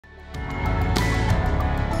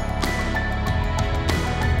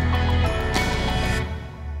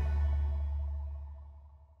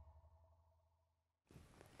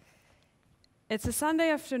It's a Sunday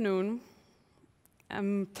afternoon.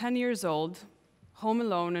 I'm 10 years old, home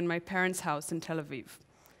alone in my parents' house in Tel Aviv,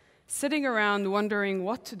 sitting around wondering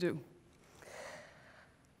what to do.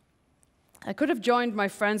 I could have joined my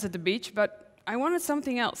friends at the beach, but I wanted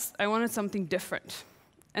something else. I wanted something different.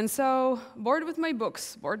 And so, bored with my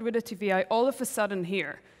books, bored with the TV, I all of a sudden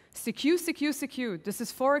hear, CQ, CQ, CQ, this is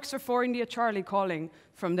 4x4 India Charlie calling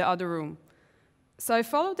from the other room. So I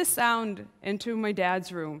followed the sound into my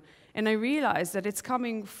dad's room, and I realized that it's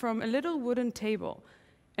coming from a little wooden table.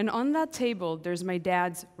 And on that table, there's my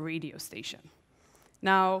dad's radio station.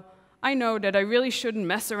 Now, I know that I really shouldn't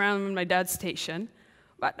mess around with my dad's station,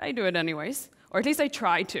 but I do it anyways. Or at least I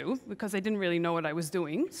try to, because I didn't really know what I was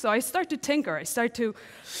doing. So I start to tinker. I start to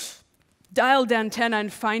dial the antenna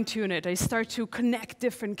and fine-tune it. I start to connect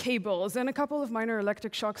different cables. And a couple of minor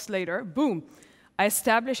electric shocks later, boom, I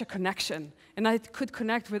establish a connection. And I could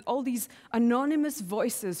connect with all these anonymous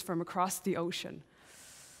voices from across the ocean.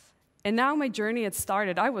 And now my journey had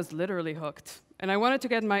started. I was literally hooked. And I wanted to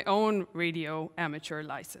get my own radio amateur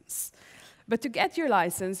license. But to get your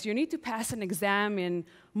license, you need to pass an exam in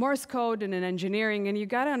Morse code and in engineering, and you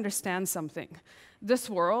got to understand something. This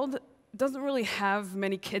world doesn't really have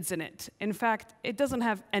many kids in it. In fact, it doesn't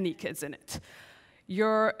have any kids in it.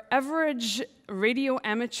 Your average radio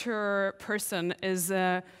amateur person is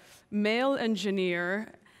a male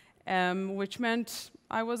engineer, which meant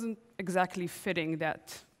I wasn't exactly fitting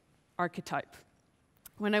that archetype.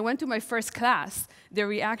 When I went to my first class, the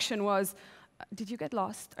reaction was, did you get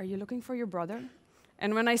lost? Are you looking for your brother?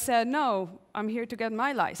 And when I said, no, I'm here to get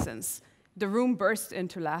my license, the room burst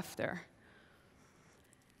into laughter.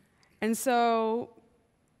 And so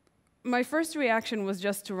my first reaction was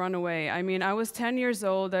just to run away. I mean, I was 10 years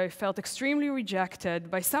old. I felt extremely rejected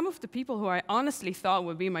by some of the people who I honestly thought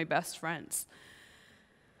would be my best friends.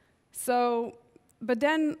 But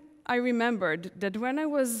then I remembered that when I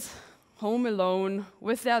was home alone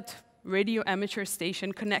with that radio amateur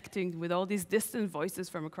station connecting with all these distant voices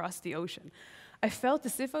from across the ocean, I felt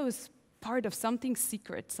as if I was part of something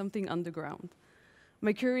secret, something underground.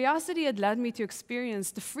 My curiosity had led me to experience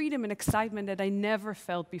the freedom and excitement that I never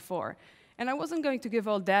felt before. And I wasn't going to give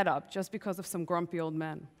all that up just because of some grumpy old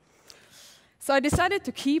man. So I decided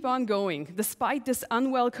to keep on going, despite this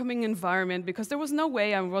unwelcoming environment, because there was no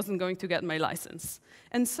way I wasn't going to get my license.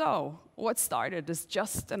 And so, what started as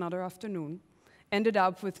just another afternoon ended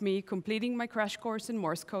up with me completing my crash course in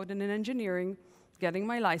Morse code and in engineering, getting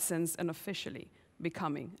my license, and officially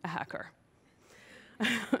becoming a hacker.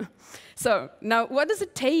 So, now, what does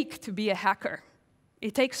it take to be a hacker?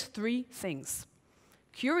 It takes 3 things: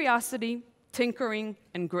 curiosity, tinkering,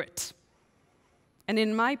 and grit. And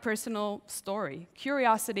in my personal story,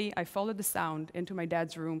 curiosity, I followed the sound into my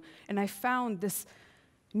dad's room, and I found this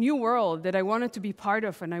new world that I wanted to be part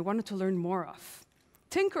of and I wanted to learn more of.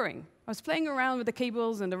 Tinkering, I was playing around with the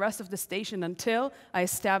cables and the rest of the station until I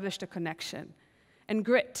established a connection. And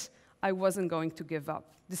grit, I wasn't going to give up.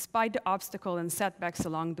 Despite the obstacle and setbacks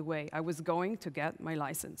along the way, I was going to get my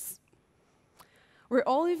license. We're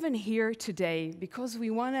all even here today because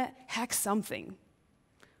we want to hack something.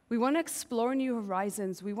 We want to explore new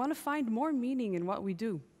horizons. We want to find more meaning in what we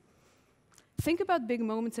do. Think about big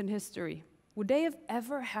moments in history. Would they have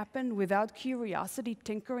ever happened without curiosity,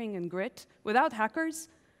 tinkering, and grit? Without hackers?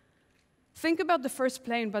 Think about the first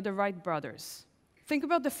plane by the Wright brothers. Think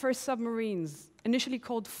about the first submarines, initially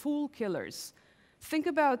called fool killers. Think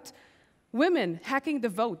about women hacking the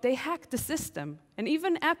vote. They hacked the system. And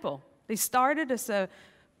even Apple. They started as a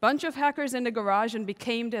bunch of hackers in the garage and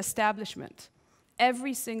became the establishment.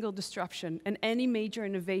 Every single disruption and any major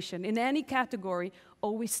innovation in any category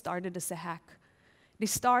always started as a hack. They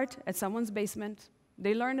start at someone's basement.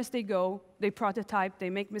 They learn as they go. They prototype.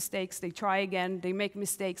 They make mistakes. They try again. They make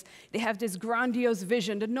mistakes. They have this grandiose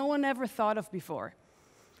vision that no one ever thought of before.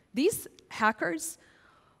 These hackers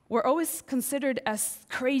were always considered as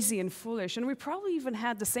crazy and foolish, and we probably even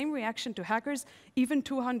had the same reaction to hackers even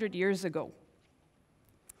 200 years ago.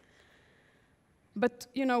 But,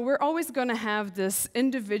 you know, we're always going to have this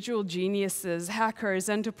individual geniuses, hackers,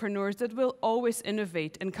 entrepreneurs that will always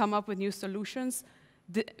innovate and come up with new solutions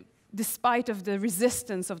despite of the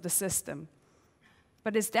resistance of the system.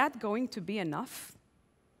 But is that going to be enough?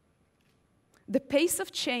 The pace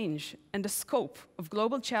of change and the scope of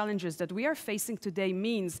global challenges that we are facing today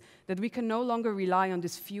means that we can no longer rely on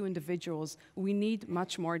these few individuals. We need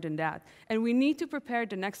much more than that. And we need to prepare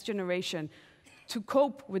the next generation to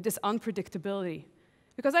cope with this unpredictability.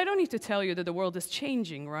 Because I don't need to tell you that the world is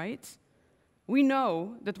changing, right? We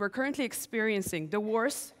know that we're currently experiencing the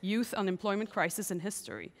worst youth unemployment crisis in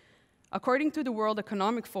history. According to the World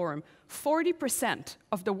Economic Forum, 40%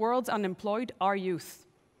 of the world's unemployed are youth.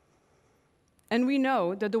 And we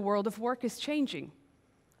know that the world of work is changing.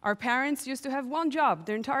 Our parents used to have one job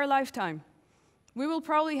their entire lifetime. We will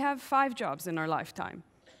probably have 5 jobs in our lifetime.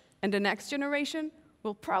 And the next generation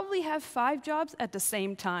will probably have 5 jobs at the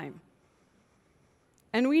same time.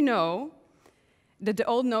 And we know that the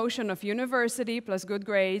old notion of university plus good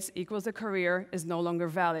grades equals a career is no longer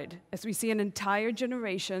valid, as we see an entire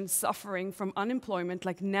generation suffering from unemployment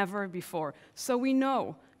like never before. So we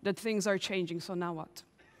know that things are changing, so now what?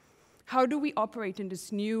 How do we operate in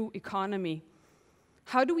this new economy?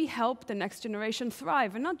 How do we help the next generation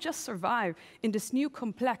thrive and not just survive in this new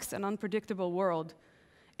complex and unpredictable world?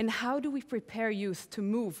 And how do we prepare youth to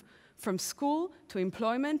move from school to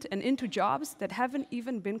employment and into jobs that haven't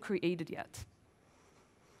even been created yet?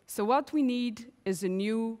 So what we need is a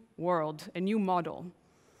new world, a new model.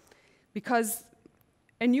 Because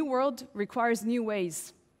a new world requires new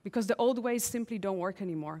ways, because the old ways simply don't work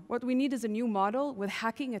anymore. What we need is a new model with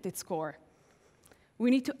hacking at its core.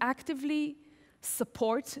 We need to actively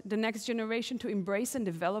support the next generation to embrace and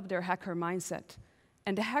develop their hacker mindset.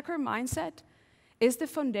 And the hacker mindset is the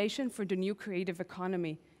foundation for the new creative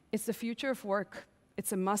economy. It's the future of work.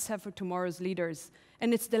 It's a must-have for tomorrow's leaders.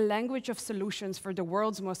 And it's the language of solutions for the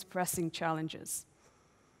world's most pressing challenges.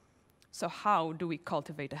 So how do we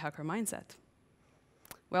cultivate a hacker mindset?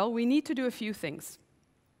 Well, we need to do a few things.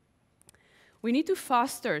 We need to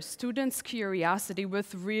foster students' curiosity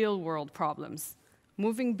with real-world problems,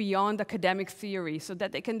 moving beyond academic theory so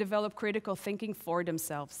that they can develop critical thinking for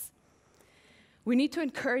themselves. We need to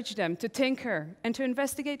encourage them to tinker and to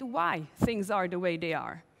investigate why things are the way they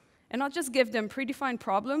are, and not just give them predefined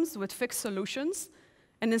problems with fixed solutions,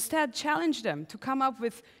 and instead challenge them to come up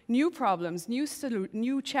with new problems,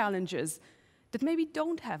 new challenges that maybe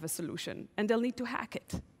don't have a solution, and they'll need to hack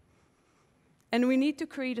it. And we need to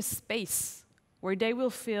create a space where they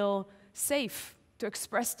will feel safe to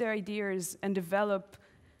express their ideas and develop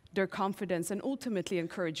their confidence and ultimately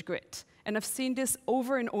encourage grit. And I've seen this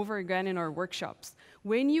over and over again in our workshops.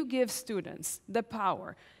 When you give students the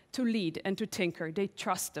power to lead and to tinker, they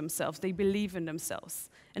trust themselves, they believe in themselves.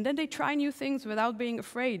 And then they try new things without being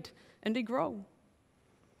afraid, and they grow.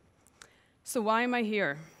 So why am I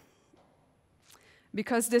here?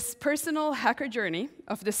 Because this personal hacker journey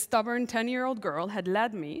of this stubborn 10-year-old girl had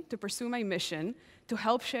led me to pursue my mission to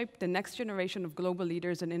help shape the next generation of global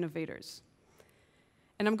leaders and innovators.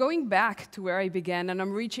 And I'm going back to where I began, and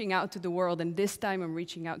I'm reaching out to the world, and this time I'm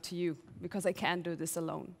reaching out to you, because I can't do this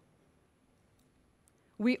alone.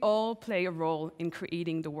 We all play a role in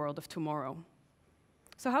creating the world of tomorrow.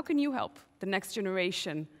 So how can you help the next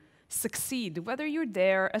generation succeed, whether you're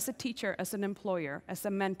there as a teacher, as an employer, as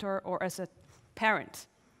a mentor, or as a parent?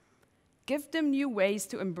 Give them new ways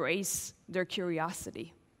to embrace their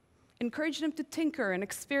curiosity. Encourage them to tinker and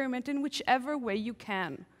experiment in whichever way you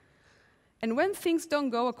can. And when things don't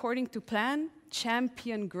go according to plan,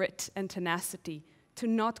 champion grit and tenacity to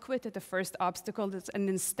not quit at the first obstacle and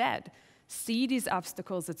instead see these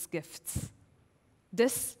obstacles as gifts.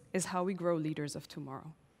 This is how we grow leaders of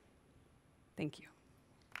tomorrow. Thank you.